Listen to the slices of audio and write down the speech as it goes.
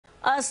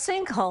A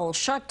sinkhole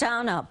shut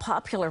down a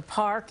popular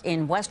park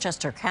in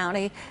Westchester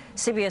County.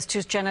 CBS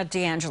 2's Jenna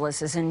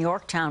DeAngelis is in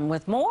Yorktown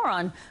with more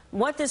on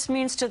what this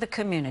means to the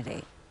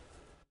community.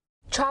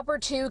 Chopper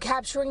 2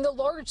 capturing the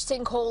large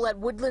sinkhole at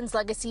Woodlands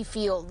Legacy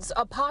Fields,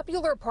 a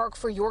popular park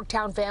for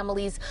Yorktown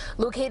families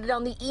located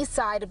on the east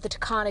side of the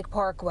Taconic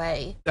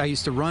Parkway. I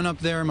used to run up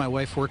there. My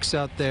wife works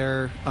out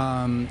there,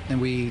 and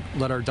we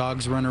let our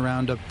dogs run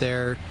around up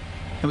there.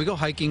 And we go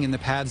hiking in the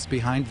paths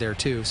behind there,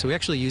 too, so we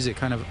actually use it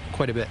kind of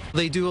quite a bit.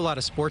 They do a lot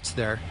of sports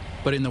there,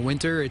 but in the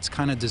winter, it's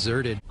kind of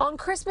deserted. On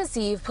Christmas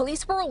Eve,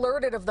 police were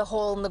alerted of the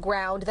hole in the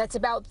ground that's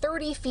about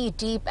 30 feet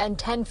deep and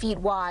 10 feet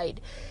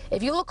wide.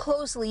 If you look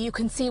closely, you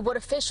can see what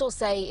officials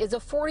say is a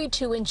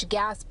 42-inch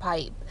gas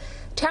pipe.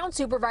 Town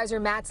Supervisor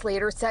Matt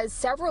Slater says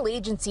several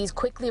agencies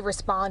quickly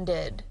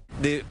responded.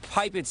 The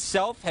pipe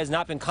itself has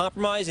not been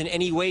compromised in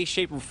any way,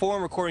 shape, or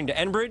form, according to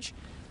Enbridge.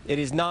 It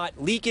is not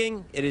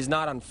leaking. It is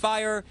not on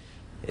fire.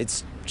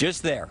 It's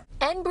just there.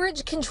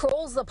 Enbridge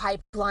controls the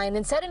pipeline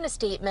and said in a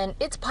statement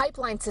its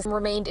pipeline system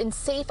remained in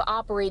safe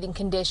operating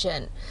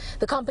condition.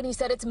 The company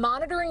said it's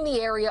monitoring the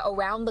area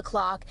around the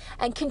clock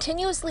and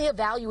continuously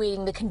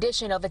evaluating the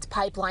condition of its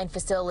pipeline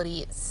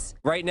facilities.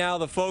 Right now,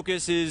 the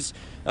focus is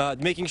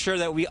making sure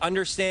that we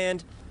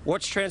understand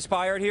what's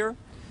transpired here,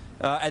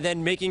 and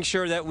then making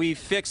sure that we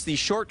fix the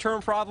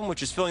short-term problem,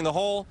 which is filling the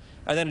hole,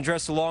 and then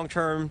address the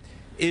long-term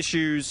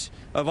issues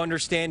of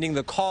understanding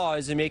the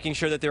cause and making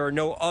sure that there are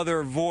no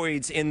other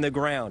voids in the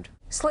ground.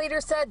 Slater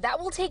said that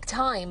will take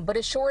time, but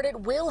assured it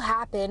will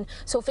happen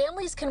so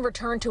families can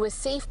return to a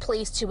safe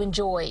place to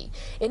enjoy.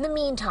 In the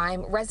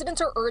meantime, residents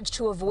are urged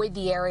to avoid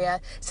the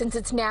area since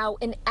it's now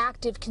an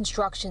active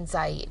construction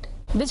site.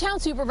 The town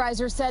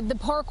supervisor said the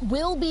park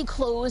will be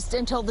closed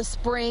until the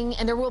spring,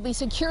 and there will be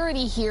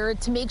security here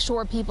to make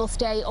sure people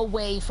stay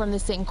away from the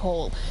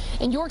sinkhole.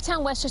 In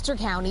Yorktown, Westchester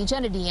County,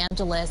 Jenna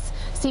DeAngelis,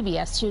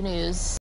 CBS 2 News.